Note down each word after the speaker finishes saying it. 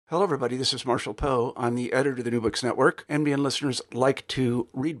Hello, everybody. This is Marshall Poe. I'm the editor of the New Books Network. NBN listeners like to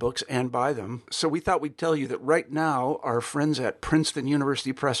read books and buy them. So we thought we'd tell you that right now, our friends at Princeton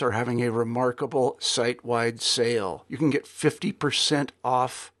University Press are having a remarkable site-wide sale. You can get 50%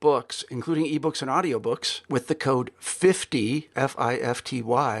 off books, including ebooks and audiobooks, with the code 50,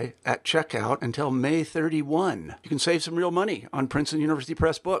 F-I-F-T-Y, at checkout until May 31. You can save some real money on Princeton University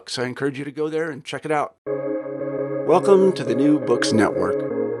Press books. I encourage you to go there and check it out. Welcome to the New Books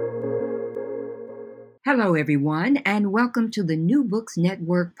Network. Hello, everyone, and welcome to the New Books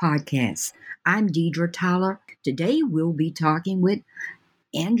Network podcast. I'm Deidre Tyler. Today, we'll be talking with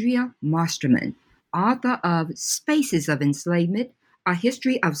Andrea Masterman, author of Spaces of Enslavement, A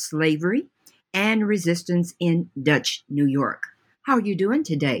History of Slavery and Resistance in Dutch New York. How are you doing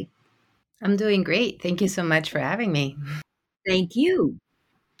today? I'm doing great. Thank you so much for having me. Thank you.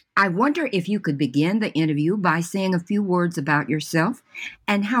 I wonder if you could begin the interview by saying a few words about yourself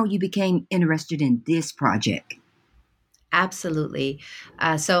and how you became interested in this project. Absolutely.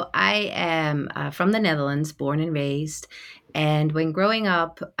 So I am from the Netherlands, born and raised. And when growing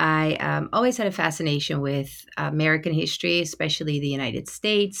up, I always had a fascination with American history, especially the United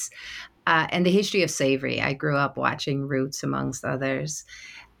States, and the history of slavery. I grew up watching Roots, amongst others.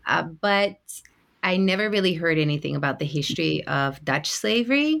 But I never really heard anything about the history of Dutch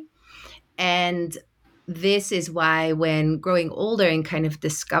slavery. And this is why, when growing older and kind of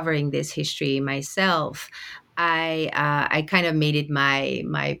discovering this history myself, I kind of made it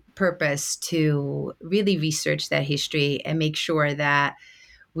my purpose to really research that history and make sure that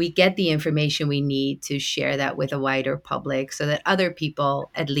we get the information we need to share that with a wider public, so that other people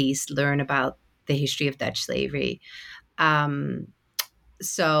at least learn about the history of Dutch slavery.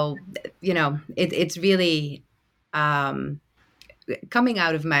 So, it's really coming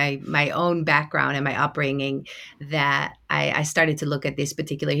out of my own background and my upbringing that I started to look at this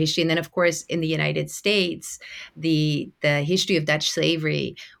particular history. And then, of course, in the United States, the history of Dutch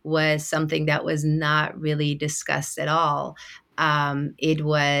slavery was something that was not really discussed at all. It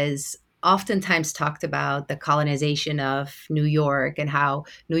was oftentimes talked about the colonization of New York and how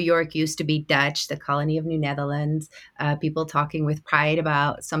New York used to be Dutch, the colony of New Netherlands, people talking with pride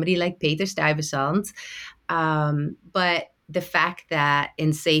about somebody like Peter Stuyvesant. But the fact that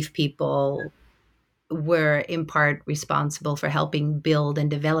enslaved people were in part responsible for helping build and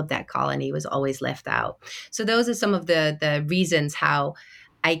develop that colony was always left out. So those are some of the reasons how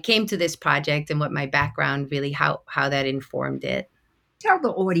I came to this project and what my background really, how that informed it. Tell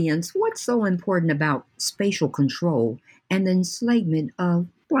the audience what's so important about spatial control and the enslavement of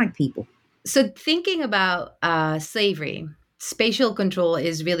Black people. So thinking about slavery, spatial control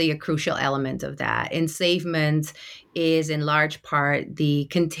is really a crucial element of that. Enslavement is in large part the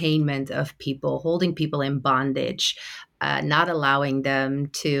containment of people, holding people in bondage, not allowing them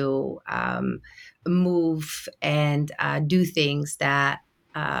to move and do things that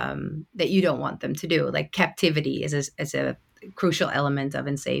you don't want them to do. Like captivity is a crucial element of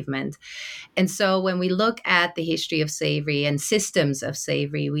enslavement. And so when we look at the history of slavery and systems of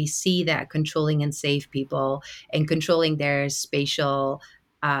slavery, we see that controlling enslaved people and controlling their spatial,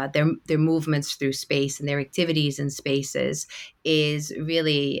 their movements through space and their activities in spaces is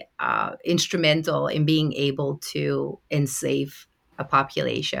really instrumental in being able to enslave a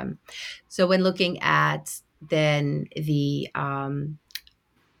population. So when looking at then the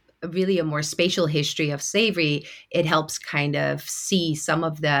really a more spatial history of slavery, it helps kind of see some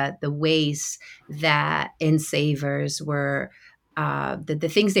of the ways that enslavers were, the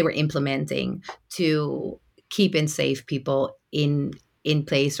things they were implementing to keep enslaved people in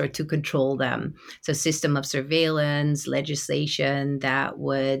place or to control them. So system of surveillance, legislation that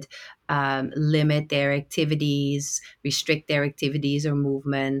would limit their activities, restrict their activities or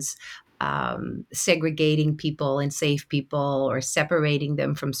movements, segregating people, enslaved people, or separating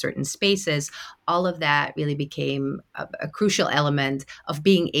them from certain spaces, all of that really became a crucial element of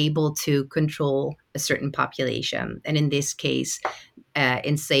being able to control a certain population. And in this case,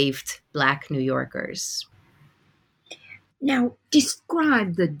 enslaved Black New Yorkers. Now,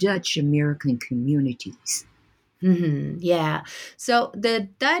 describe the Dutch American communities. Mm-hmm. Yeah. So the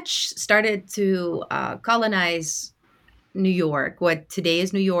Dutch started to colonize New York, what today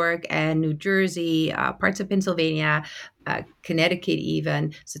is New York and New Jersey, parts of Pennsylvania, Connecticut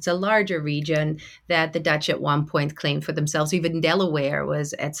even. So it's a larger region that the Dutch at one point claimed for themselves. Even Delaware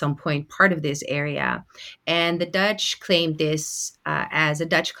was at some point part of this area. And the Dutch claimed this as a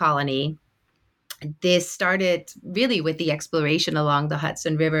Dutch colony. This started really with the exploration along the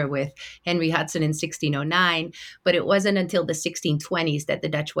Hudson River with Henry Hudson in 1609, but it wasn't until the 1620s that the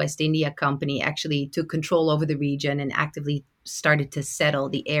Dutch West India Company actually took control over the region and actively started to settle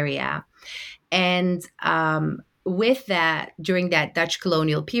the area. And with that, during that Dutch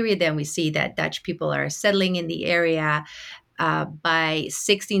colonial period, then we see that Dutch people are settling in the area. By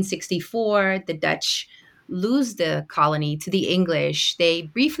 1664, the Dutch lose the colony to the English. They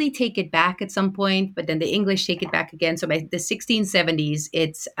briefly take it back at some point, but then the English take it back again. So by the 1670s,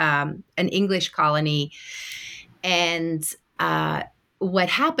 it's an English colony. And what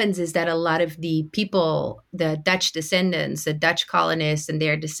happens is that a lot of the people, the Dutch descendants, the Dutch colonists and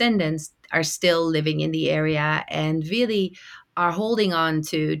their descendants are still living in the area and really are holding on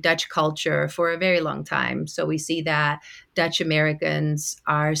to Dutch culture for a very long time. So we see that Dutch Americans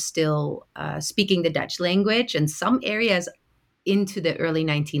are still speaking the Dutch language in some areas into the early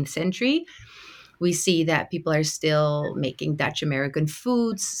 19th century. We see that people are still making Dutch American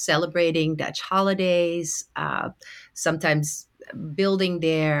foods, celebrating Dutch holidays, sometimes building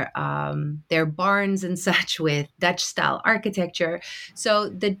their barns and such with Dutch style architecture. So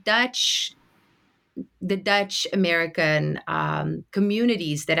the Dutch American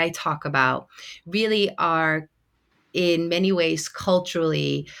communities that I talk about really are in many ways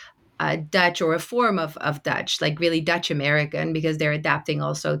culturally Dutch, or a form of Dutch, like really Dutch American, because they're adapting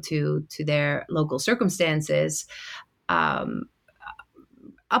also to their local circumstances.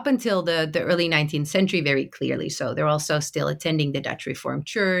 Up until the early 19th century, very clearly. So they're also still attending the Dutch Reformed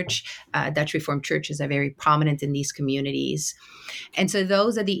Church. Dutch Reformed churches are very prominent in these communities. And so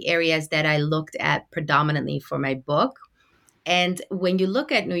those are the areas that I looked at predominantly for my book. And when you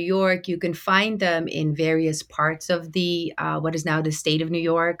look at New York, you can find them in various parts of the what is now the state of New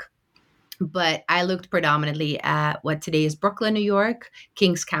York. But I looked predominantly at what today is Brooklyn, New York,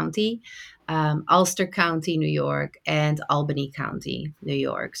 Kings County, Ulster County, New York, and Albany County, New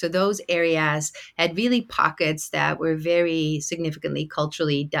York. So those areas had really pockets that were very significantly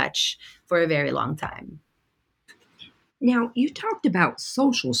culturally Dutch for a very long time. Now, you talked about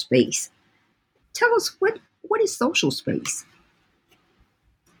social space. Tell us, what is social space?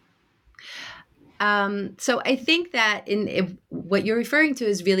 So I think that what you're referring to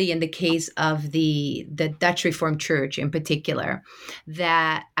is really in the case of the Dutch Reformed Church in particular,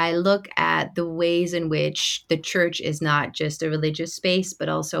 that I look at the ways in which the church is not just a religious space, but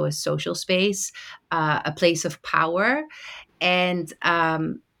also a social space, a place of power. And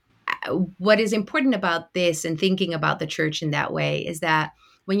what is important about this and thinking about the church in that way is that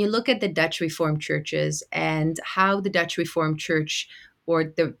when you look at the Dutch Reformed churches and how the Dutch Reformed Church or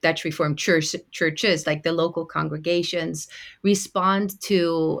the Dutch Reformed churches, like the local congregations, respond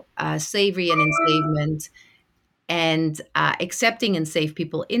to slavery and enslavement and accepting enslaved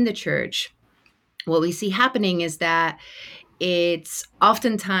people in the church, what we see happening is that it's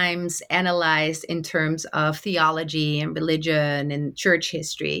oftentimes analyzed in terms of theology and religion and church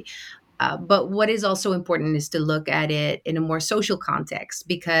history. But what is also important is to look at it in a more social context,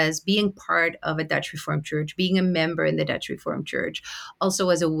 because being part of a Dutch Reformed Church, being a member in the Dutch Reformed Church, also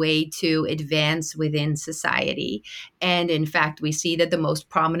as a way to advance within society. And in fact, we see that the most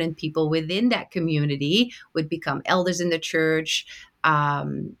prominent people within that community would become elders in the church.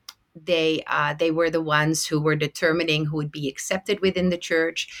 They were the ones who were determining who would be accepted within the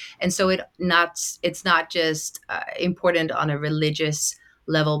church. And so it's not just important on a religious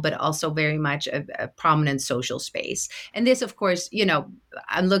level, but also very much a prominent social space. And this, of course,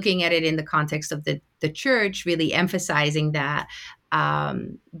 I'm looking at it in the context of the church, really emphasizing that.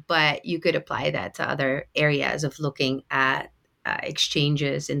 But you could apply that to other areas of looking at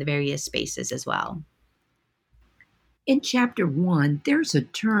exchanges in the various spaces as well. In chapter 1, there's a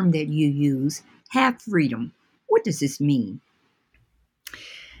term that you use, have freedom. What does this mean?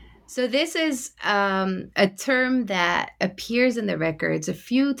 So this is a term that appears in the records a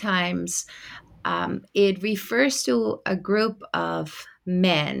few times. It refers to a group of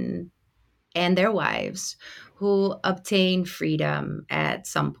men and their wives who obtain freedom at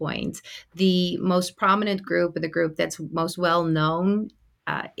some point. The most prominent group, or the group that's most well known,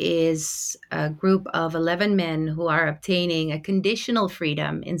 is a group of 11 men who are obtaining a conditional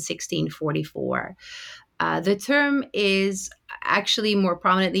freedom in 1644. The term is actually more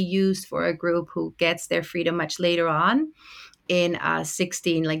prominently used for a group who gets their freedom much later on in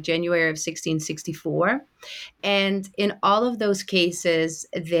January of 1664. And in all of those cases,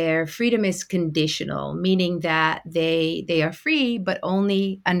 their freedom is conditional, meaning that they are free, but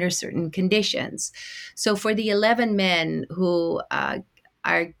only under certain conditions. So for the 11 men who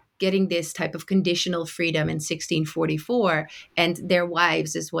are getting this type of conditional freedom in 1644, and their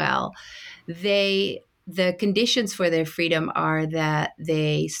wives as well, the conditions for their freedom are that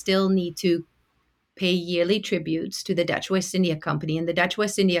they still need to pay yearly tributes to the Dutch West India Company, and the Dutch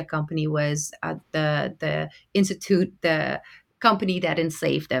West India Company was the company that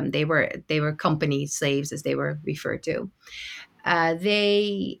enslaved them. They were company slaves, as they were referred to.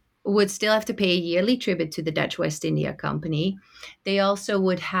 They would still have to pay a yearly tribute to the Dutch West India Company. They also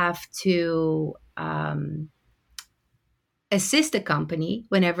would have to assist the company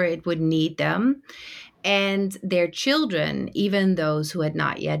whenever it would need them. And their children, even those who had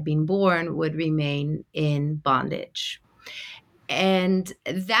not yet been born, would remain in bondage. And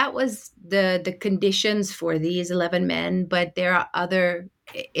that was the conditions for these 11 men. But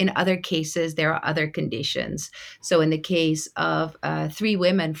in other cases, there are other conditions. So in the case of 3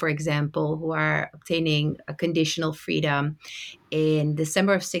 women, for example, who are obtaining a conditional freedom in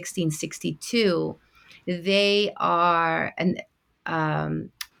December of 1662, they are, and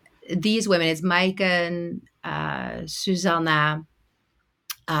these women, it's Maiken, Susanna,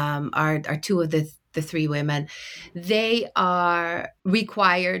 are 2 of the 3 women. They are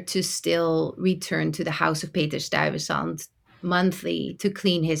required to still return to the house of Peter Stuyvesant monthly to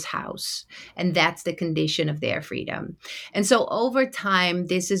clean his house. And that's the condition of their freedom. And so over time,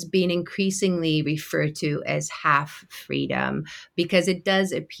 this has been increasingly referred to as half freedom because it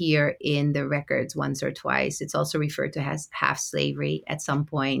does appear in the records once or twice. It's also referred to as half slavery at some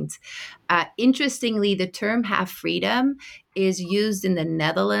point. Interestingly, the term half freedom is used in the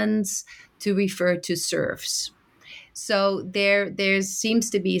Netherlands to refer to serfs. So there seems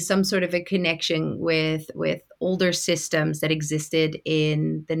to be some sort of a connection with older systems that existed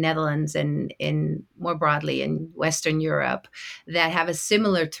in the Netherlands and in more broadly in Western Europe that have a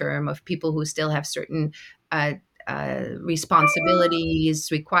similar term of people who still have certain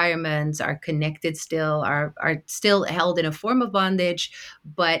responsibilities, requirements, are connected still, are still held in a form of bondage,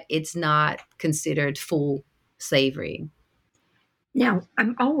 but it's not considered full slavery. Now,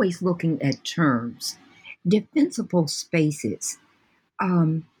 I'm always looking at terms. Defensible spaces.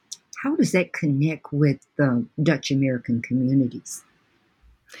 How does that connect with the Dutch American communities?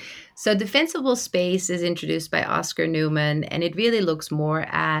 So defensible space is introduced by Oscar Newman, and it really looks more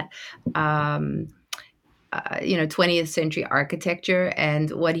at 20th century architecture. And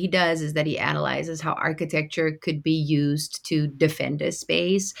what he does is that he analyzes how architecture could be used to defend a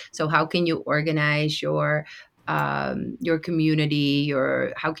space. So how can you organize your community,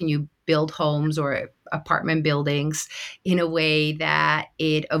 or how can you build homes or apartment buildings in a way that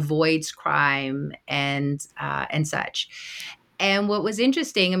it avoids crime and such. And what was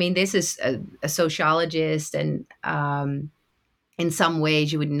interesting, I mean, this is a sociologist, and in some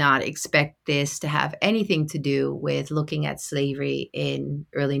ways you would not expect this to have anything to do with looking at slavery in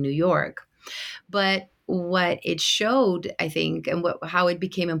early New York. But what it showed, I think, and how it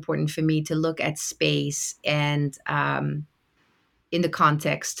became important for me to look at space and in the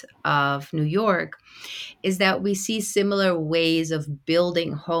context of New York, is that we see similar ways of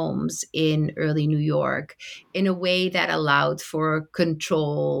building homes in early New York in a way that allowed for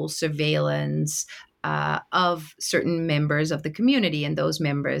control, surveillance of certain members of the community, and those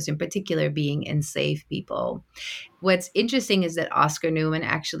members in particular being enslaved people. What's interesting is that Oscar Newman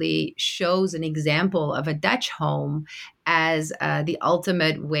actually shows an example of a Dutch home as the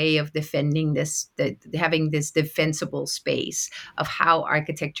ultimate way of defending having this defensible space of how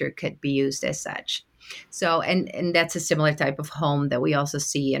architecture could be used as such. So, and that's a similar type of home that we also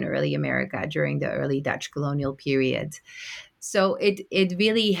see in early America during the early Dutch colonial period. So it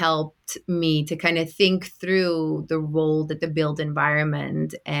really helped me to kind of think through the role that the built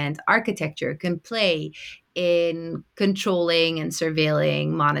environment and architecture can play in controlling and surveilling,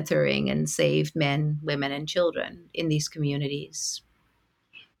 monitoring enslaved men, women, and children in these communities.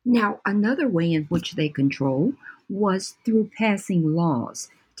 Now, another way in which they control was through passing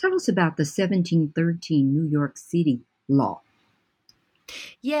laws. Tell us about the 1713 New York City law.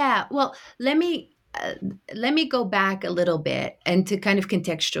 Yeah, well, let me go back a little bit and to kind of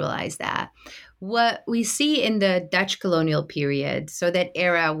contextualize that. What we see in the Dutch colonial period, so that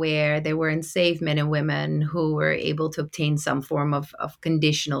era where there were enslaved men and women who were able to obtain some form of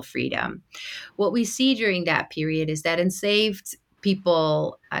conditional freedom, what we see during that period is that enslaved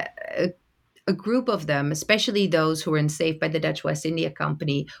people, a group of them, especially those who were enslaved by the Dutch West India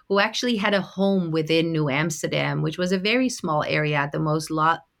Company, who actually had a home within New Amsterdam, which was a very small area at the most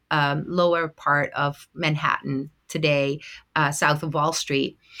lower part of Manhattan today, south of Wall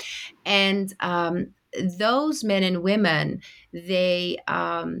Street. And those men and women, they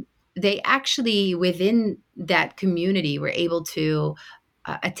actually within that community were able to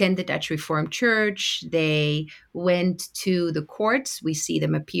attend the Dutch Reformed Church. They went to the courts. We see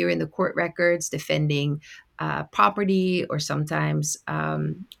them appear in the court records defending property, or sometimes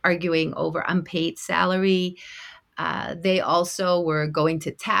arguing over unpaid salary. They also were going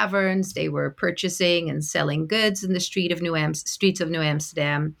to taverns. They were purchasing and selling goods in the streets of New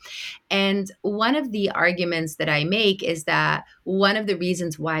Amsterdam. And one of the arguments that I make is that one of the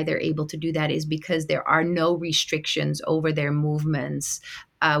reasons why they're able to do that is because there are no restrictions over their movements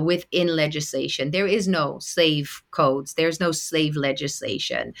within legislation. There is no slave codes. There's no slave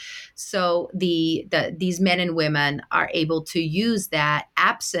legislation. So these men and women are able to use that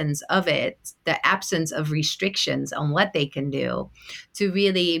absence of it, the absence of restrictions on what they can do, to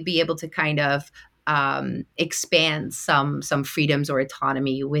really be able to kind of expand some freedoms or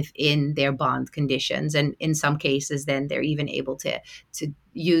autonomy within their bond conditions. And in some cases, then they're even able to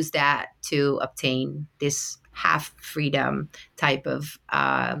use that to obtain this half freedom type of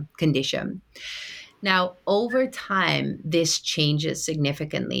condition. Now, over time, this changes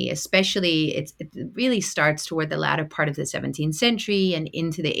significantly, especially it really starts toward the latter part of the 17th century and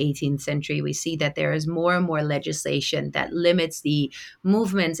into the 18th century. We see that there is more and more legislation that limits the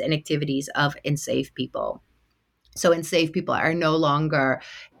movements and activities of enslaved people. So enslaved people are no longer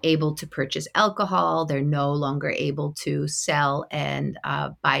able to purchase alcohol. They're no longer able to sell and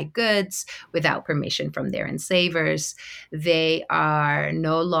buy goods without permission from their enslavers. They are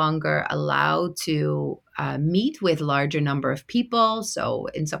no longer allowed to meet with larger number of people. So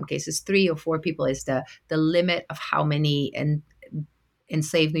in some cases, 3 or 4 people is the limit of how many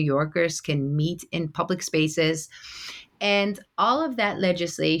enslaved New Yorkers can meet in public spaces. And all of that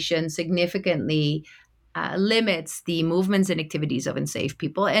legislation significantly limits the movements and activities of enslaved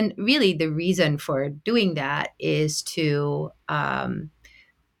people. And really the reason for doing that is to, as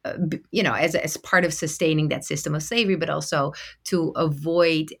part of sustaining that system of slavery, but also to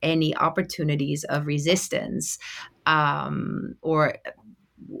avoid any opportunities of resistance or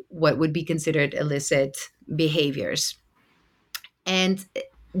what would be considered illicit behaviors. And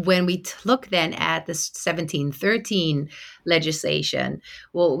when we look then at the 1713 legislation,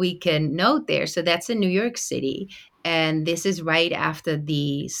 what we can note there, so that's in New York City, and this is right after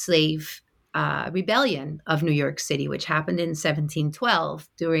the slave rebellion of New York City, which happened in 1712,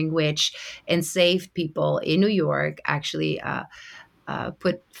 during which enslaved people in New York actually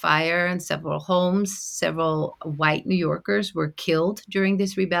put fire on several homes. Several white New Yorkers were killed during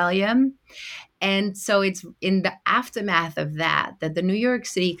this rebellion. And so it's in the aftermath of that the New York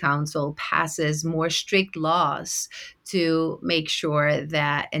City Council passes more strict laws to make sure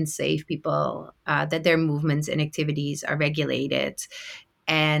that enslaved people, that their movements and activities are regulated.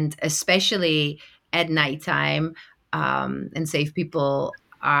 And especially at nighttime, enslaved people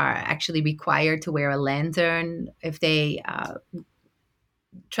are actually required to wear a lantern if they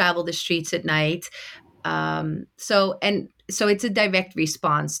travel the streets at night. So it's a direct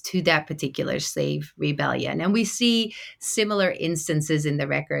response to that particular slave rebellion. And we see similar instances in the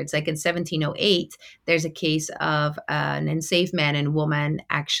records. Like in 1708, there's a case of an enslaved man and woman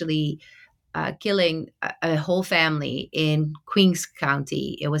actually killing a whole family in Queens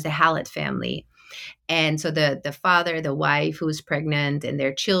County. It was the Hallett family. And so the father, the wife who was pregnant, and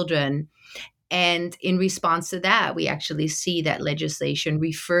their children. And in response to that, we actually see that legislation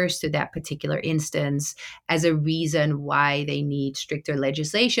refers to that particular instance as a reason why they need stricter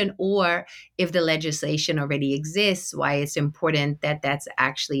legislation, or if the legislation already exists, why it's important that that's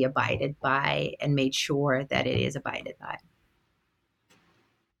actually abided by and made sure that it is abided by.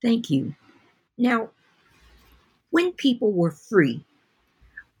 Thank you. Now, when people were free,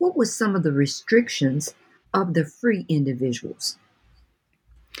 what were some of the restrictions of the free individuals?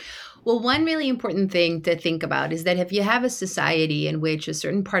 Well, one really important thing to think about is that if you have a society in which a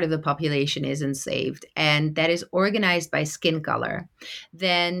certain part of the population is enslaved and that is organized by skin color,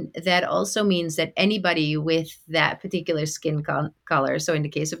 then that also means that anybody with that particular skin color, so in the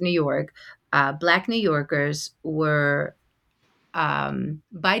case of New York, Black New Yorkers were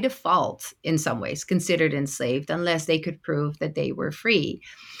by default, in some ways, considered enslaved unless they could prove that they were free.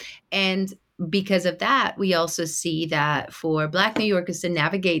 And because of that, we also see that for Black New Yorkers to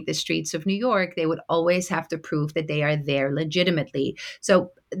navigate the streets of New York, they would always have to prove that they are there legitimately.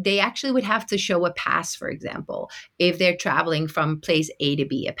 So they actually would have to show a pass, for example, if they're traveling from place A to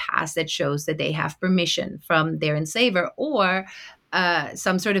B, a pass that shows that they have permission from their enslaver, or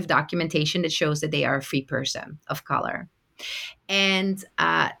some sort of documentation that shows that they are a free person of color. And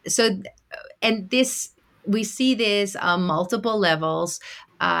we see this on multiple levels.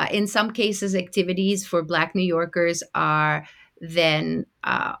 In some cases, activities for Black New Yorkers are then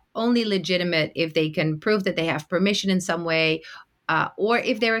only legitimate if they can prove that they have permission in some way, or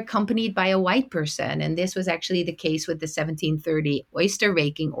if they're accompanied by a white person. And this was actually the case with the 1730 oyster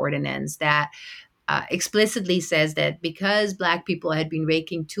raking ordinance that explicitly says that because Black people had been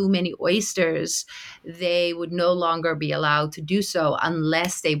raking too many oysters, they would no longer be allowed to do so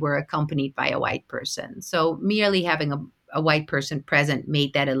unless they were accompanied by a white person. So merely having a white person present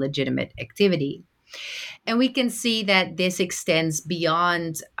made that a legitimate activity. And we can see that this extends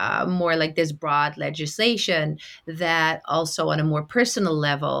beyond more like this broad legislation, that also on a more personal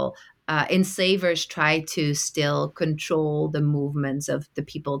level, enslavers try to still control the movements of the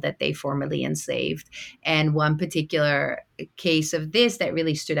people that they formerly enslaved. And one particular case of this that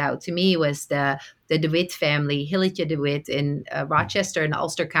really stood out to me was the DeWitt family, Hilletje DeWitt in Rochester in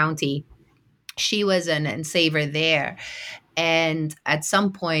Ulster County. She was an enslaver there. And at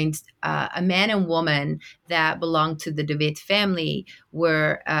some point, a man and woman that belonged to the DeWitt family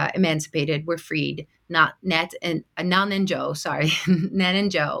were emancipated, were freed. Nan and Joe, Nan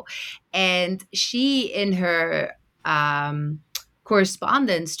and Joe. And she, in her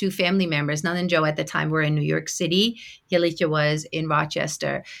correspondence to family members, Nan and Joe at the time were in New York City, Hilletje was in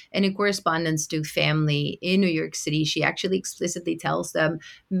Rochester. And in correspondence to family in New York City, she actually explicitly tells them,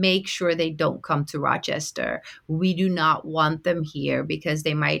 make sure they don't come to Rochester. We do not want them here because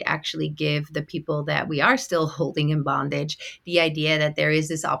they might actually give the people that we are still holding in bondage the idea that there is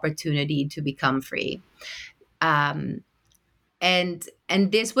this opportunity to become free.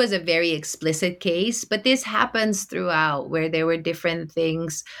 And this was a very explicit case, but this happens throughout, where there were different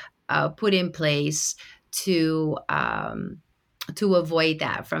things put in place to avoid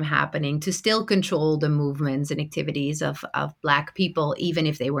that from happening, to still control the movements and activities of Black people, even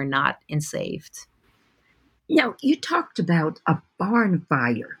if they were not enslaved. Now, you talked about a barn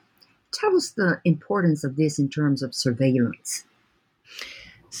fire. Tell us the importance of this in terms of surveillance.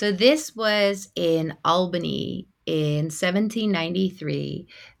 So this was in Albany. In 1793,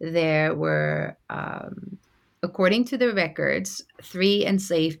 there were, according to the records, 3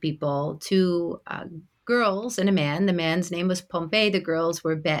 enslaved people, 2 girls and a man. The man's name was Pompey. The girls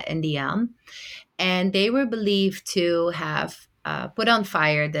were Bet and Diane. And they were believed to have put on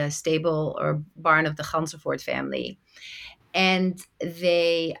fire the stable or barn of the Gansevoort family. And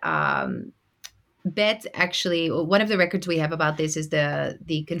they... Bet, actually, one of the records we have about this is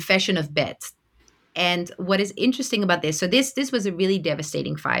the Confession of Bet. And what is interesting about this, so this was a really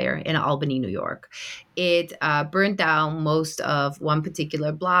devastating fire in Albany, New York. It burned down most of one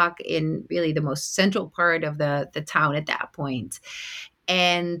particular block in really the most central part of the town at that point.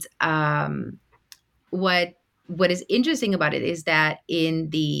 And what is interesting about it is that in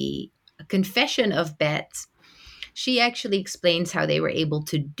the Confession of Bet, she actually explains how they were able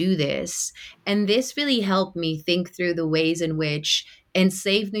to do this. And this really helped me think through the ways in which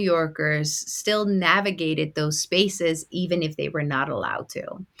enslaved New Yorkers still navigated those spaces, even if they were not allowed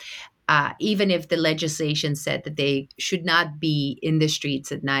to. Even if the legislation said that they should not be in the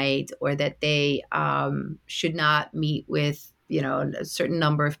streets at night, or that they should not meet with a certain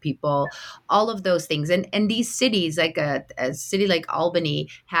number of people, all of those things. And these cities, like a city like Albany,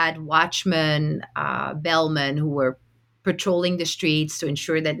 had watchmen, bellmen who were patrolling the streets to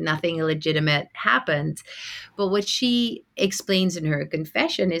ensure that nothing illegitimate happened. But what she explains in her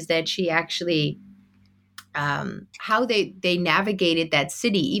confession is that she actually, how they navigated that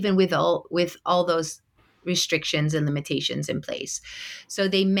city, even with all those restrictions and limitations in place. So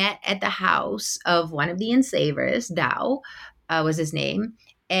they met at the house of one of the enslavers, Dow, was his name.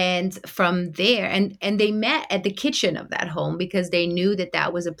 And from there, and they met at the kitchen of that home because they knew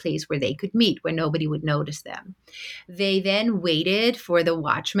that was a place where they could meet, where nobody would notice them. They then waited for the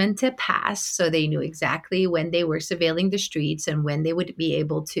watchman to pass, so they knew exactly when they were surveilling the streets and when they would be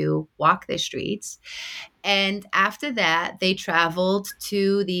able to walk the streets. And after that, they traveled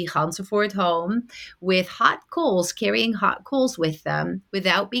to the Gansevoort home with hot coals, carrying hot coals with them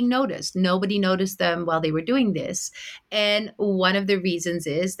without being noticed. Nobody noticed them while they were doing this. And one of the reasons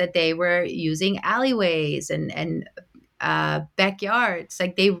is that they were using alleyways and backyards.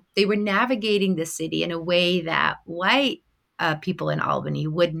 Like they were navigating the city in a way that white people in Albany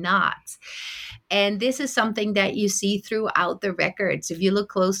would not. And this is something that you see throughout the records. If you look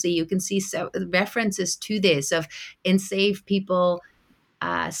closely, you can see references to this of enslaved people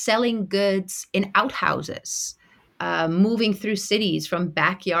selling goods in outhouses, moving through cities from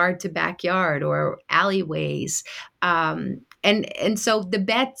backyard to backyard or alleyways. And so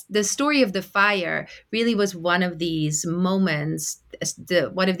the story of the fire really was one of these moments,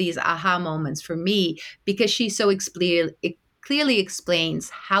 one of these aha moments for me, because she so clearly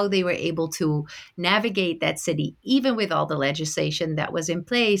explains how they were able to navigate that city, even with all the legislation that was in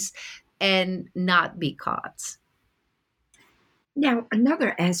place, and not be caught. Now,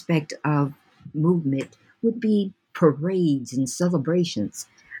 another aspect of movement would be parades and celebrations.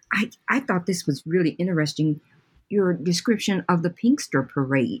 I thought this was really interesting, your description of the Pinkster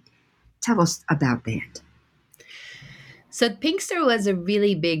Parade. Tell us about that. So Pinkster was a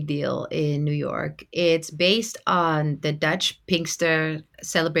really big deal in New York. It's based on the Dutch Pinkster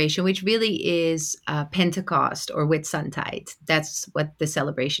celebration, which really is Pentecost or Whitsuntide. That's what the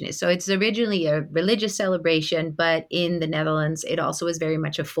celebration is. So it's originally a religious celebration, but in the Netherlands, it also is very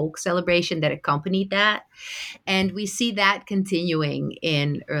much a folk celebration that accompanied that. And we see that continuing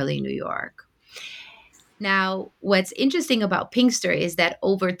in early New York. Now, what's interesting about Pinkster is that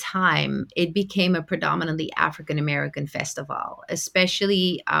over time, it became a predominantly African American festival,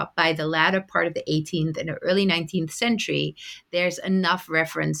 especially by the latter part of the 18th and the early 19th century. There's enough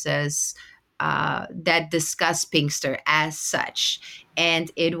references that discuss Pinkster as such.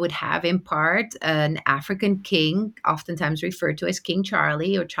 And it would have in part an African king, oftentimes referred to as King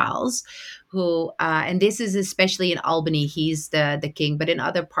Charlie or Charles, who, and this is especially in Albany, he's the king, but in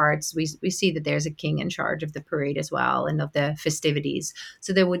other parts, we see that there's a king in charge of the parade as well and of the festivities.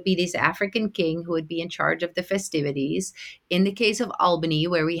 So there would be this African king who would be in charge of the festivities. In the case of Albany,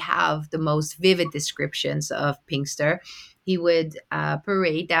 where we have the most vivid descriptions of Pinkster, he would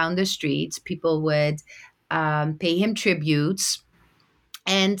parade down the streets. People would pay him tributes.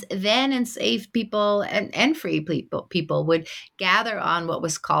 And then enslaved people and free people would gather on what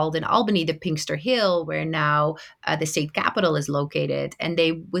was called in Albany the Pinkster Hill, where now the state capitol is located, and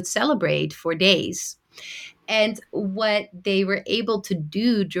they would celebrate for days. And what they were able to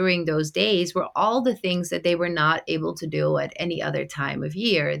do during those days were all the things that they were not able to do at any other time of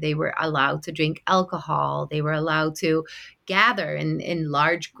year. They were allowed to drink alcohol. They were allowed to gather in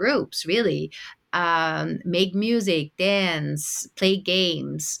large groups, really, make music, dance, play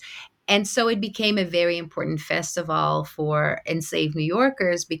games. And so it became a very important festival for enslaved New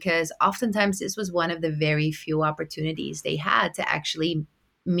Yorkers because oftentimes this was one of the very few opportunities they had to actually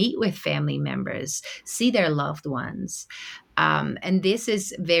meet with family members, see their loved ones. And this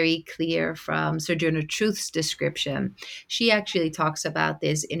is very clear from Sojourner Truth's description. She actually talks about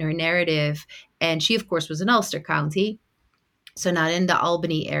this in her narrative. And she, of course, was in Ulster County, so not in the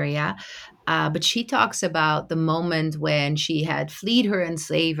Albany area. But she talks about the moment when she had fleed her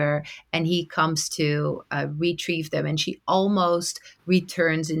enslaver and he comes to retrieve them, and she almost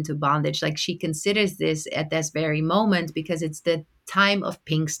returns into bondage. Like, she considers this at this very moment because it's the time of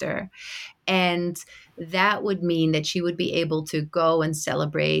Pinkster. And that would mean that she would be able to go and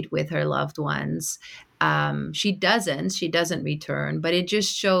celebrate with her loved ones. She doesn't return, but it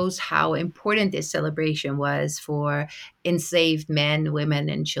just shows how important this celebration was for enslaved men, women,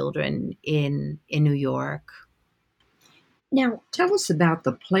 and children in New York. Now, tell us about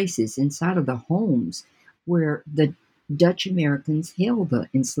the places inside of the homes where the Dutch Americans held the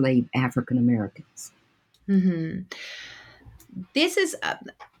enslaved African Americans. Mm-hmm. This is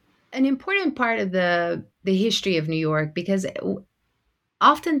an important part of the history of New York because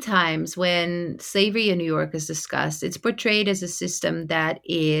oftentimes when slavery in New York is discussed, it's portrayed as a system that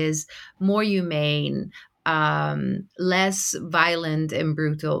is more humane, less violent and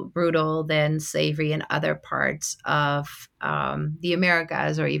brutal than slavery in other parts of the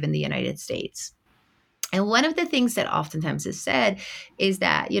Americas or even the United States. And one of the things that oftentimes is said is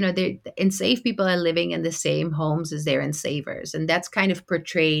that, the enslaved people are living in the same homes as their enslavers. And that's kind of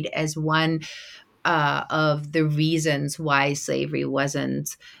portrayed as one of the reasons why slavery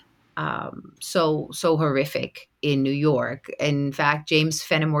wasn't so horrific in New York. In fact, James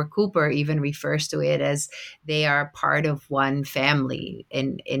Fenimore Cooper even refers to it as they are part of one family,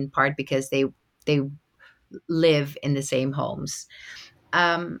 in part because they live in the same homes.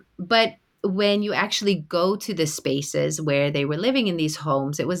 But when you actually go to the spaces where they were living in these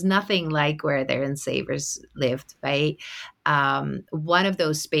homes, it was nothing like where their enslavers lived, right? One of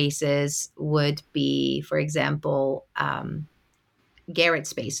those spaces would be, for example, garret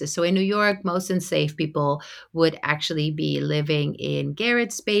spaces. So in New York, most enslaved people would actually be living in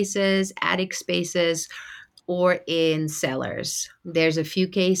garret spaces, attic spaces, or in cellars. There's a few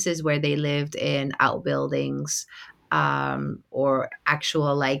cases where they lived in outbuildings or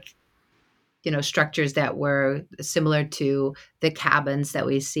actual structures that were similar to the cabins that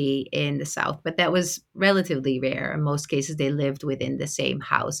we see in the South. But that was relatively rare. In most cases, they lived within the same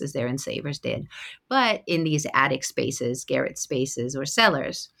house as their enslavers did, but in these attic spaces, garret spaces, or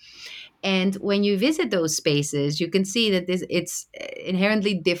cellars. And when you visit those spaces, you can see that it's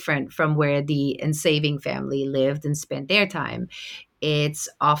inherently different from where the enslaving family lived and spent their time. It's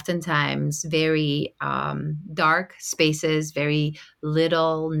oftentimes very dark spaces, very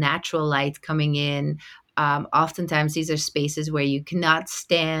little natural light coming in. Oftentimes, these are spaces where you cannot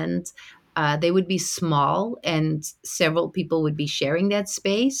stand. They would be small, and several people would be sharing that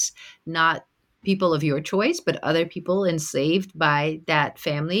space, not people of your choice, but other people enslaved by that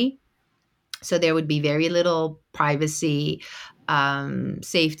family. So there would be very little privacy,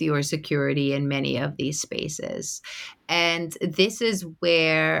 safety, or security in many of these spaces. And this is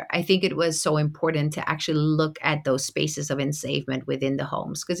where I think it was so important to actually look at those spaces of enslavement within the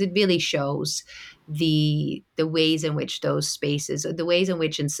homes, because it really shows the ways in which those spaces, or the ways in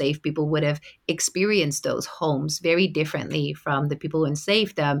which enslaved people would have experienced those homes very differently from the people who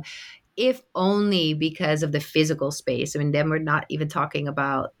enslaved them, if only because of the physical space. I mean, then we're not even talking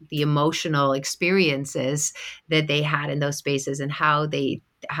about the emotional experiences that they had in those spaces and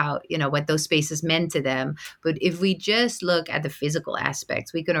what those spaces meant to them. But if we just look at the physical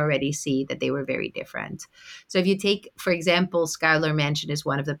aspects, we can already see that they were very different. So if you take, for example, Schuyler Mansion is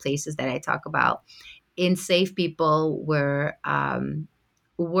one of the places that I talk about. Enslaved people were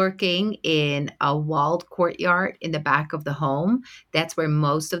working in a walled courtyard in the back of the home. That's where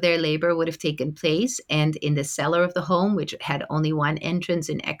most of their labor would have taken place. And in the cellar of the home, which had only one entrance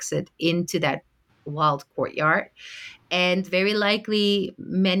and exit into that walled courtyard. And very likely,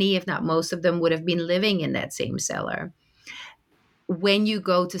 many, if not most of them, would have been living in that same cellar. When you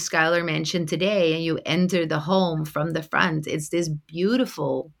go to Schuyler Mansion today and you enter the home from the front, it's this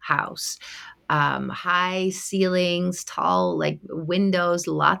beautiful house. High ceilings, tall like windows,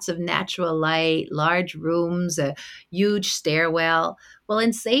 lots of natural light, large rooms, a huge stairwell. Well,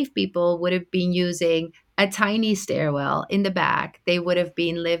 enslaved people would have been using a tiny stairwell in the back. They would have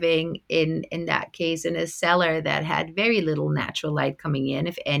been living in that case in a cellar that had very little natural light coming in,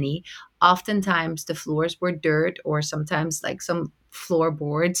 if any. Oftentimes the floors were dirt, or sometimes like some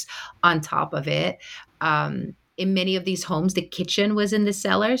floorboards on top of it. In many of these homes, the kitchen was in the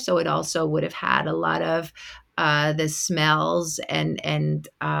cellar, so it also would have had a lot of the smells and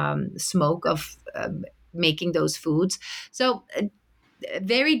smoke of making those foods. So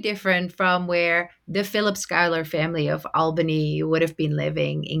very different from where the Philip Schuyler family of Albany would have been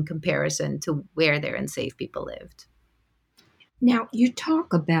living in comparison to where their enslaved people lived. Now, you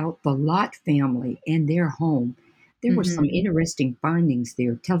talk about the Lott family and their home. There were some interesting findings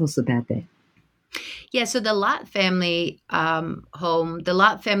there. Tell us about that. Yeah, so the Lott family home, the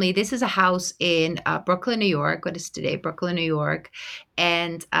Lott family, this is a house in Brooklyn, New York, what is today Brooklyn, New York.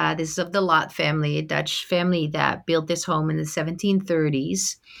 And this is of the Lott family, a Dutch family that built this home in the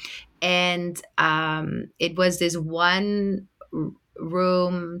 1730s. And it was this one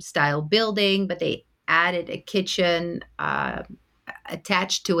room style building, but they added a kitchen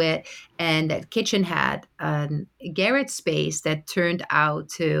attached to it, and that kitchen had a garret space that turned out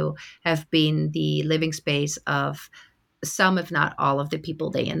to have been the living space of some, if not all, of the people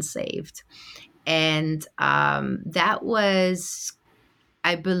they enslaved. And that was,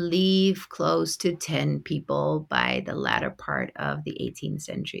 I believe, close to 10 people by the latter part of the 18th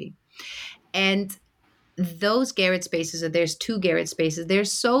century. And those garret spaces, there's 2 garret spaces, they're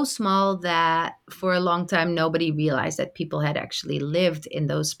so small that for a long time nobody realized that people had actually lived in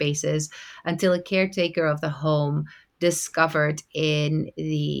those spaces until a caretaker of the home discovered in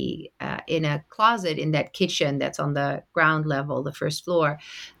a closet in that kitchen that's on the ground level, the first floor,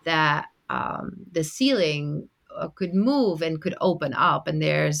 that the ceiling could move and could open up, and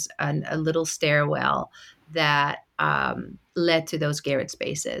there's a little stairwell that led to those garret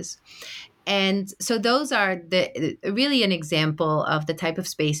spaces. And so those are really an example of the type of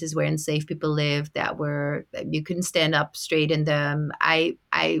spaces where enslaved people lived that were, you couldn't stand up straight in them.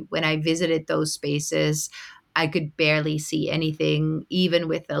 When I visited those spaces, I could barely see anything, even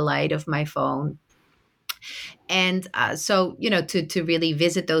with the light of my phone. And so, to really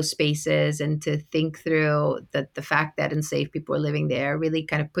visit those spaces and to think through the fact that enslaved people were living there really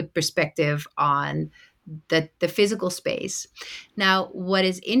kind of put perspective on the physical space. Now, what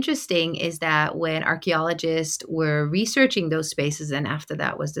is interesting is that when archaeologists were researching those spaces, and after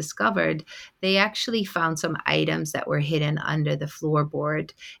that was discovered, they actually found some items that were hidden under the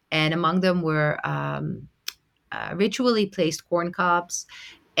floorboard. And among them were ritually placed corn cobs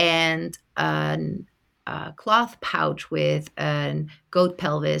and a cloth pouch with a goat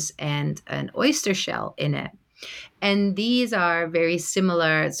pelvis and an oyster shell in it. And these are very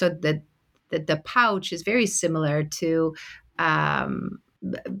similar. So the pouch is very similar to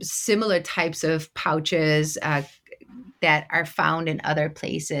similar types of pouches that are found in other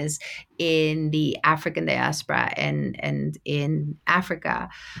places in the African diaspora and in Africa.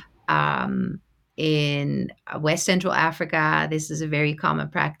 in West Central Africa. This is a very common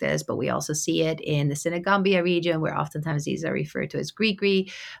practice, but we also see it in the Senegambia region, where oftentimes these are referred to as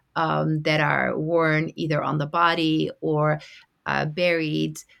grigri, that are worn either on the body or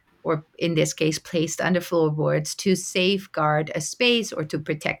buried, or in this case, placed under floorboards to safeguard a space or to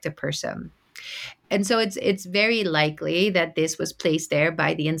protect a person. And so it's very likely that this was placed there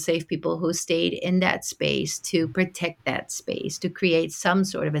by the enslaved people who stayed in that space to protect that space, to create some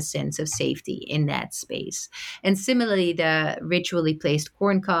sort of a sense of safety in that space. And similarly, the ritually placed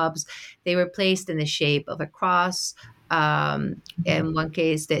corn cobs, they were placed in the shape of a cross. In one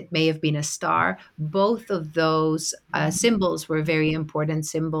case, that may have been a star. Both of those symbols were very important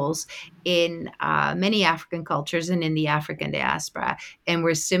symbols in many African cultures and in the African diaspora, and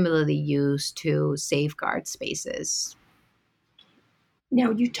were similarly used to safeguard spaces.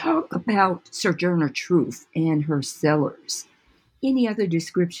 Now, you talk about Sojourner Truth and her cellars. Any other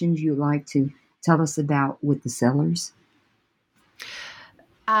descriptions you'd like to tell us about with the cellars?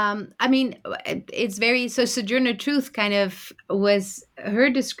 I mean, it's very, so Sojourner Truth kind of was, her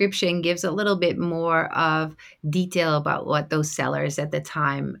description gives a little bit more of detail about what those cellars at the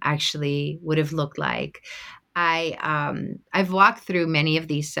time actually would have looked like. I've walked through many of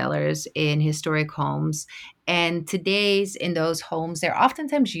these cellars in historic homes, and today's in those homes, they're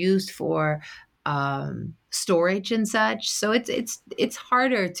oftentimes used for storage and such. So it's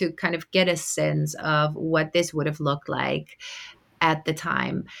harder to kind of get a sense of what this would have looked like at the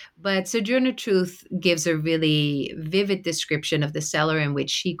time. But Sojourner Truth gives a really vivid description of the cellar in which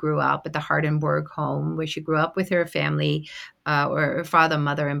she grew up at the Hardenberg home, where she grew up with her family, or her father,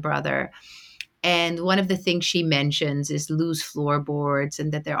 mother, and brother. And one of the things she mentions is loose floorboards,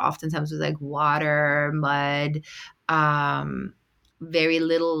 and that there oftentimes was like water, mud, very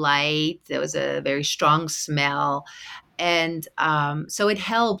little light. There was a very strong smell. And so it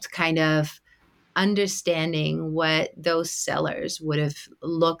helped kind of understanding what those cellars would have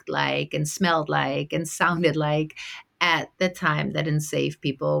looked like and smelled like and sounded like at the time that enslaved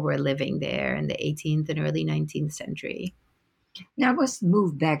people were living there in the 18th and early 19th century. Now let's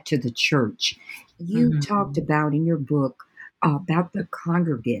move back to the church. You talked about in your book about the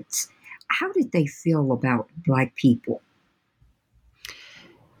congregants. How did they feel about Black people?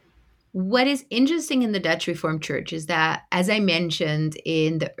 What is interesting in the Dutch Reformed Church is that, as I mentioned,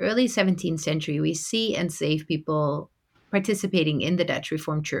 in the early 17th century, we see enslaved people participating in the Dutch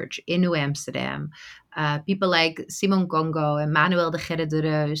Reformed Church in New Amsterdam. People like Simon Congo and Manuel de Gerrit de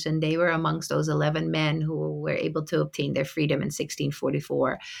Reus, and they were amongst those 11 men who were able to obtain their freedom in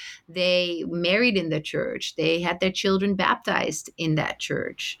 1644. They married in the church. They had their children baptized in that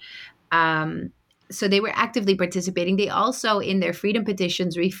church. So they were actively participating. They also, in their freedom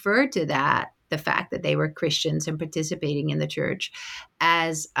petitions, referred to that, the fact that they were Christians and participating in the church,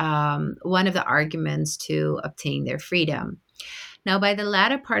 as one of the arguments to obtain their freedom. Now, by the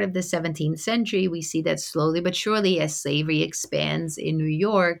latter part of the 17th century, we see that slowly but surely, as slavery expands in New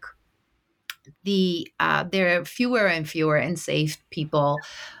York, there are fewer and fewer enslaved people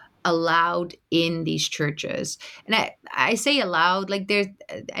allowed in these churches. And I say allowed, like there's,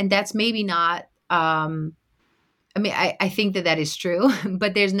 and that's maybe not, I mean, I think that is true,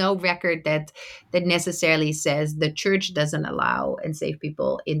 but there's no record that necessarily says the church doesn't allow enslaved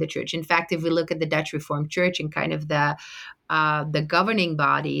people in the church. In fact, if we look at the Dutch Reformed Church and kind of the governing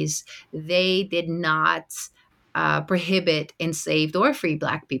bodies, they did not prohibit enslaved or free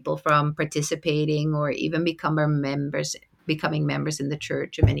Black people from participating or even becoming members in the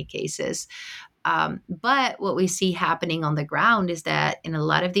church in many cases. But what we see happening on the ground is that in a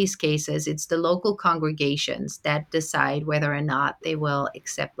lot of these cases, it's the local congregations that decide whether or not they will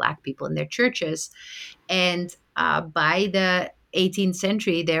accept Black people in their churches. And by the 18th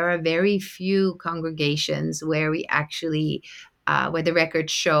century, there are very few congregations where we actually, where the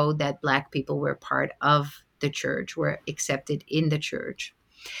records show that Black people were part of the church, were accepted in the church.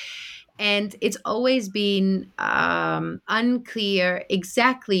 And it's always been unclear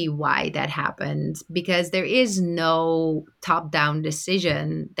exactly why that happened, because there is no top-down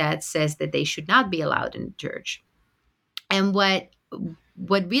decision that says that they should not be allowed in church. And what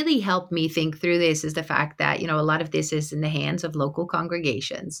really helped me think through this is the fact that, a lot of this is in the hands of local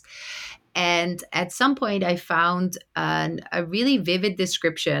congregations. And at some point, I found a really vivid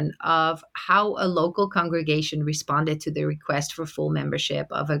description of how a local congregation responded to the request for full membership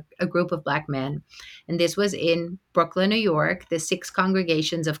of a group of Black men. And this was in Brooklyn, New York. The 6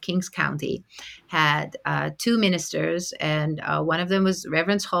 congregations of Kings County had 2 ministers, and one of them was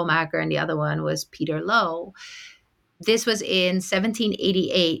Reverend Schoonmaker, and the other one was Peter Lowe. This was in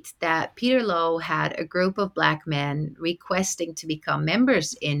 1788 that Peter Lowe had a group of Black men requesting to become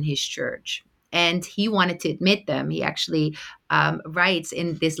members in his church. and he wanted to admit them. He actually writes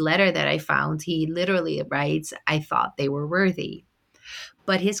in this letter that I found, he literally writes, "I thought they were worthy."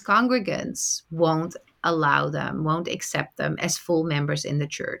 But his congregants won't allow them, won't accept them as full members in the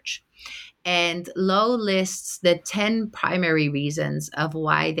church. And Lowe lists the 10 primary reasons of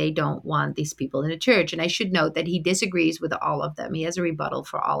why they don't want these people in the church. And I should note that he disagrees with all of them. He has a rebuttal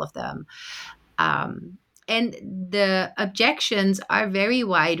for all of them. And the objections are very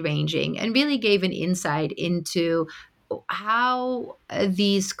wide ranging and really gave an insight into how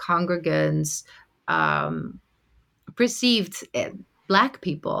these congregants perceived Black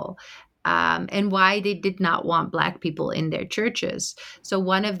people. And why they did not want Black people in their churches. So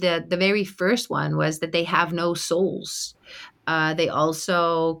one of the very first one was that they have no souls. They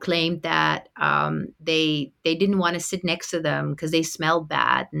also claimed that they didn't want to sit next to them because they smelled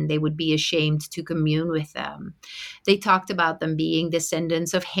bad and they would be ashamed to commune with them. They talked about them being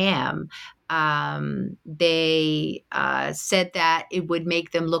descendants of Ham. They said that it would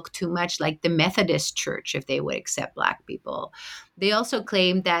make them look too much like the Methodist Church if they would accept Black people. They also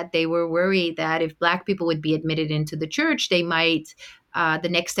claimed that they were worried that if Black people would be admitted into the church, they might, the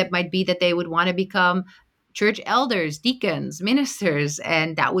next step might be that they would want to become church elders, deacons, ministers,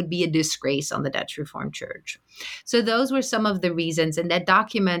 and that would be a disgrace on the Dutch Reformed Church. So those were some of the reasons in that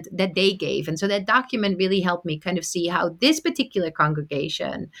document that they gave. And so that document really helped me kind of see how this particular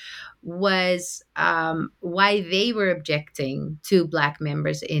congregation was, why they were objecting to Black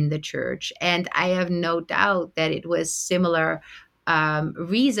members in the church. And I have no doubt that it was similar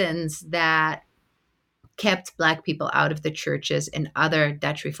reasons that kept Black people out of the churches and other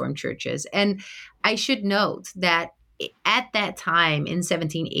Dutch Reformed churches. And I should note that at that time in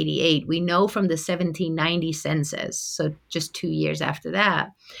 1788, we know from the 1790 census, so just 2 years after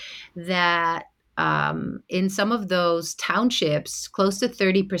that, that in some of those townships, close to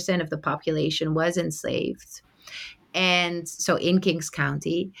 30% of the population was enslaved. And so in Kings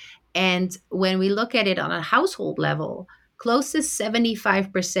County. And when we look at it on a household level, close to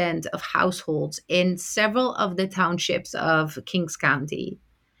 75% of households in several of the townships of Kings County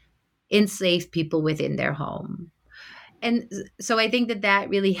enslaved people within their home. And so I think that that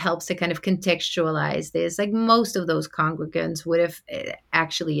really helps to kind of contextualize this. Like most of those congregants would have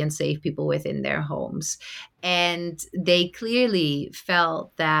actually enslaved people within their homes. And they clearly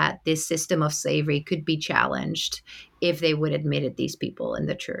felt that this system of slavery could be challenged if they would admit these people in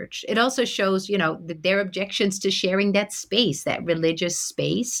the church. It also shows, their objections to sharing that space, that religious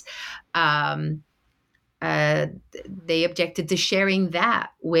space. They objected to sharing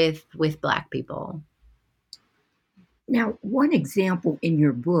that with Black people. Now, one example in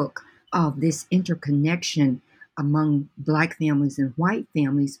your book of this interconnection among Black families and white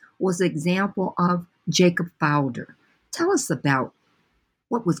families was the example of Jacob Fowler. Tell us about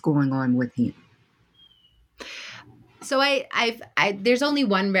what was going on with him. So there's only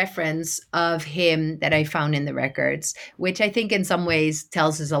one reference of him that I found in the records, which I think in some ways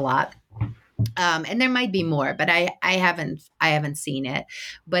tells us a lot. And there might be more, but I haven't seen it.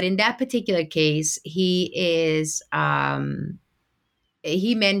 But in that particular case, he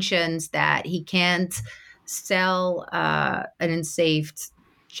mentions that he can't sell an enslaved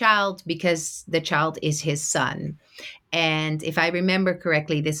child because the child is his son. And if I remember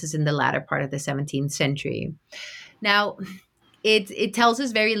correctly, this is in the latter part of the 17th century. Now, it tells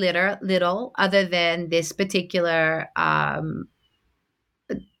us very little other than this particular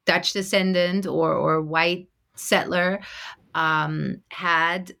Dutch descendant or white settler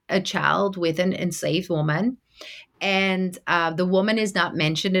had a child with an enslaved woman. And the woman is not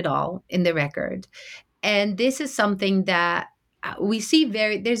mentioned at all in the record. And this is something that we see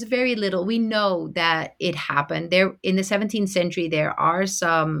there's very little. We know that it happened. There in the 17th century, there are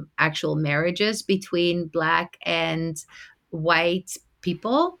some actual marriages between Black and white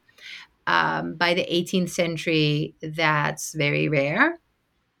people. By the 18th century, that's very rare.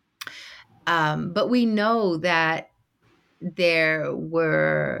 But we know that there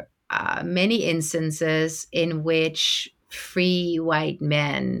were many instances in which free white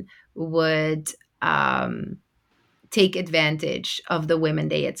men would take advantage of the women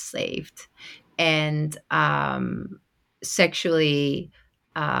they had enslaved and sexually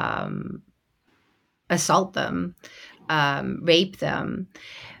assault them, rape them.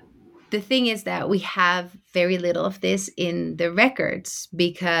 The thing is that we have very little of this in the records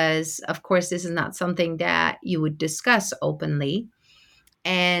because, of course, this is not something that you would discuss openly.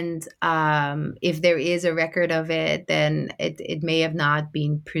 And if there is a record of it, then it may have not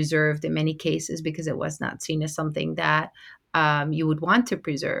been preserved in many cases because it was not seen as something that you would want to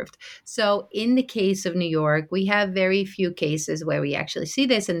preserve. So in the case of New York, we have very few cases where we actually see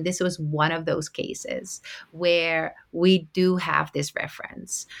this. And this was one of those cases where we do have this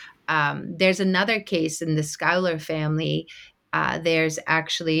reference. There's another case in the Schuyler family. There's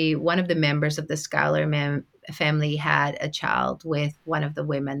actually one of the members of the Schuyler family had a child with one of the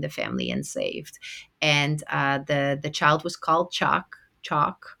women the family enslaved. And the child was called Chalk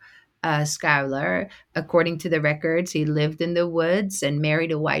Schuyler. According to the records, he lived in the woods and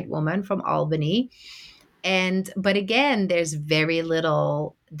married a white woman from Albany. But again, there's very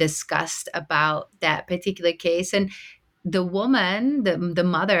little discussed about that particular case. And the woman, the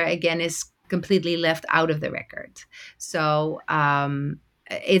mother, again, is completely left out of the record. So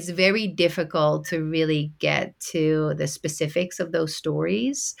it's very difficult to really get to the specifics of those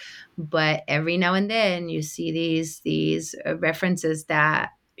stories. But every now and then you see these references that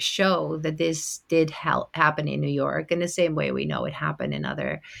show that this did happen in New York in the same way we know it happened in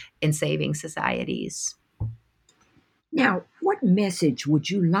other enslaving societies. Now, what message would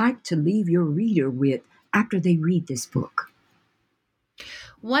you like to leave your reader with after they read this book?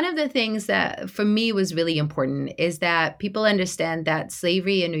 One of the things that for me was really important is that people understand that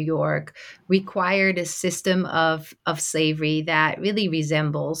slavery in New York required a system of slavery that really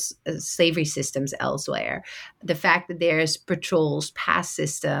resembles slavery systems elsewhere. The fact that there's patrols, pass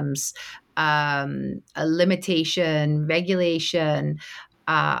systems, a limitation, regulation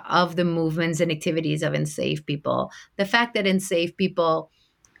of the movements and activities of enslaved people. The fact that enslaved people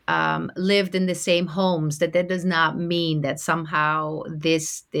lived in the same homes, that does not mean that somehow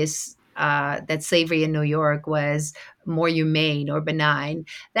that slavery in New York was more humane or benign.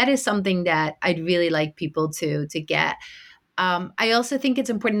 That is something that I'd really like people to get. I also think it's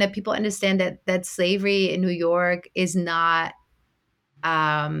important that people understand that slavery in New York is not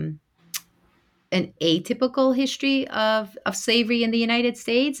an atypical history of slavery in the United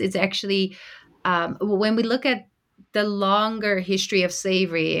States. It's actually, when we look at the longer history of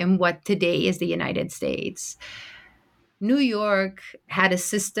slavery in what today is the United States, New York had a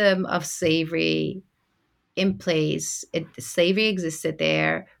system of slavery in place. Slavery existed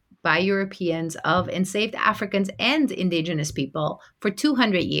there by Europeans of enslaved Africans and indigenous people for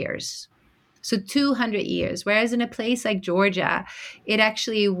 200 years. So 200 years. Whereas in a place like Georgia, it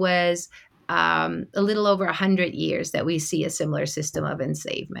actually was a little over 100 years that we see a similar system of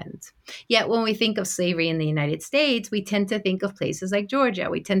enslavement. Yet when we think of slavery in the United States, we tend to think of places like Georgia.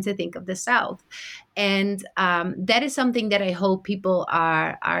 We tend to think of the South. And that is something that I hope people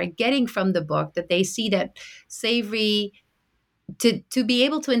are getting from the book, that they see that slavery, to be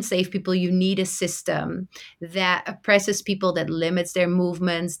able to enslave people, you need a system that oppresses people, that limits their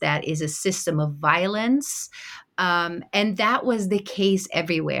movements, that is a system of violence. And that was the case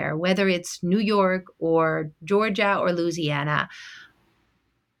everywhere, whether it's New York or Georgia or Louisiana.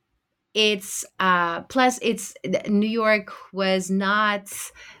 New York was not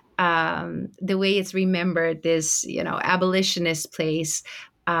the way it's remembered, this, abolitionist place.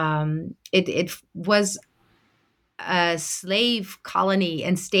 It was a slave colony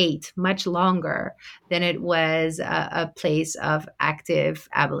and state much longer than it was a place of active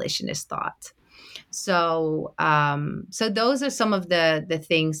abolitionist thought. So those are some of the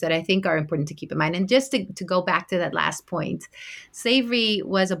things that I think are important to keep in mind. And just to go back to that last point, slavery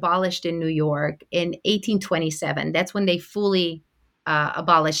was abolished in New York in 1827. That's when they fully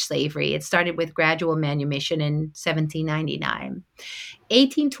abolished slavery. It started with gradual manumission in 1799.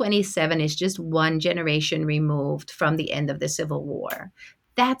 1827 is just one generation removed from the end of the Civil War.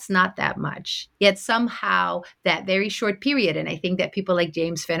 That's not that much. Yet somehow that very short period, and I think that people like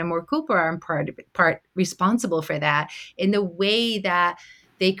James Fenimore Cooper are in part responsible for that, in the way that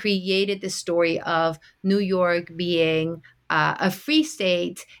they created the story of New York being a free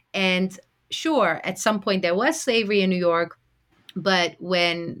state. And sure, at some point there was slavery in New York, but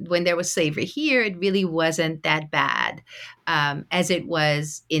when there was slavery here, it really wasn't that bad as it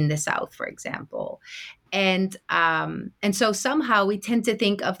was in the South, for example. And so somehow we tend to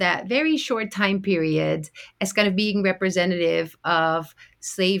think of that very short time period as kind of being representative of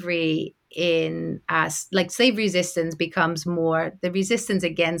slavery like slave resistance becomes more, the resistance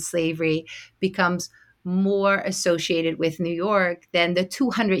against slavery becomes more associated with New York than the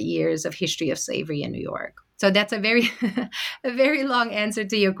 200 years of history of slavery in New York. So that's a very long answer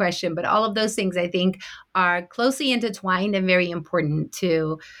to your question. But all of those things, I think, are closely intertwined and very important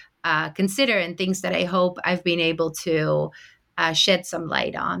to consider, and things that I hope I've been able to shed some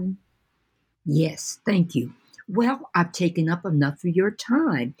light on. Yes, thank you. Well, I've taken up enough of your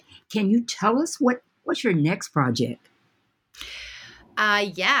time. Can you tell us what's your next project?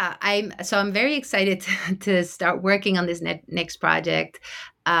 Yeah, I'm very excited to start working on this next project.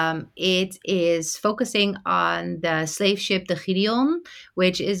 It is focusing on the slave ship, the Gideon,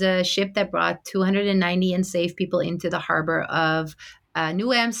 which is a ship that brought 290 enslaved people into the harbor of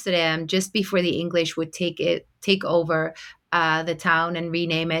New Amsterdam just before the English would take over the town and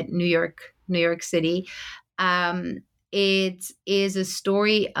rename it New York City. It is a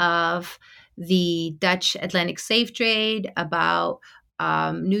story of the Dutch Atlantic slave trade, about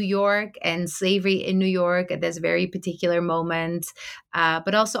New York and slavery in New York at this very particular moment,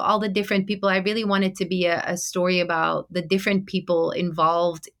 but also all the different people. I really wanted to be a story about the different people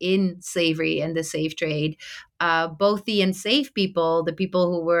involved in slavery and the slave trade, both the enslaved people, the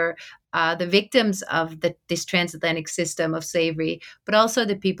people who were the victims of this transatlantic system of slavery, but also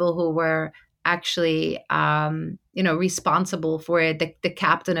the people who were actually responsible for it, the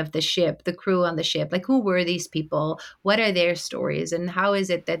captain of the ship, the crew on the ship. Like, who were these people? What are their stories, and how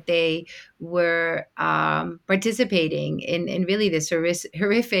is it that they were participating in really this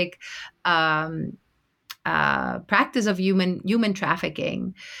horrific practice of human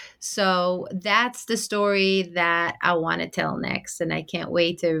trafficking? So that's the story that I want to tell next, and I can't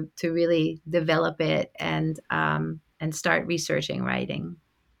wait to really develop it and start researching writing.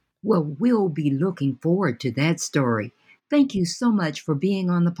 Well, we'll be looking forward to that story. Thank you so much for being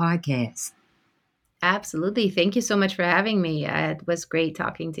on the podcast. Absolutely. Thank you so much for having me. It was great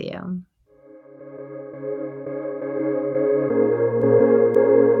talking to you.